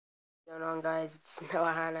Going on, guys? It's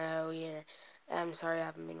Noah Hannah here. I'm sorry I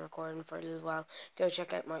haven't been recording for a little while. Go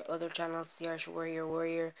check out my other channels, The Irish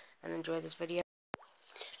Warrior, and enjoy this video.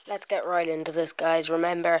 Let's get right into this, guys.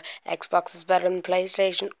 Remember, Xbox is better than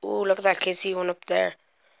PlayStation. Ooh, look at that kissy one up there.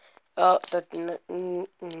 Oh, the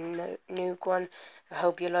nuke one. I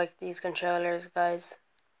hope you like these controllers, guys.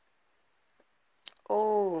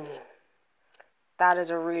 Oh, that is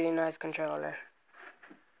a really nice controller.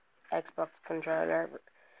 Xbox controller.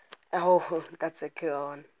 Oh, that's a cool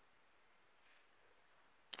one.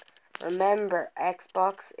 Remember,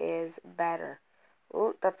 Xbox is better.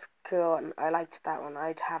 Oh, that's cool. I liked that one.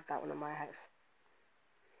 I'd have that one in my house.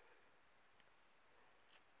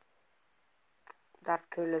 That's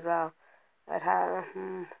cool as well. I'd have.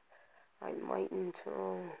 I mightn't.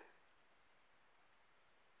 Oh.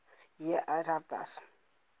 Yeah, I'd have that.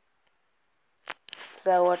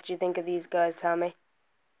 So, what do you think of these guys? Tell me.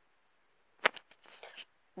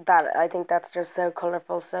 I think that's just so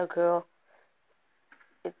colorful, so cool.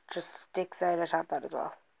 It just sticks out. I'd have that as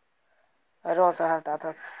well. I'd also have that.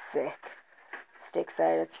 That's sick. It sticks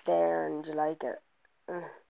out. It's there, and you like it.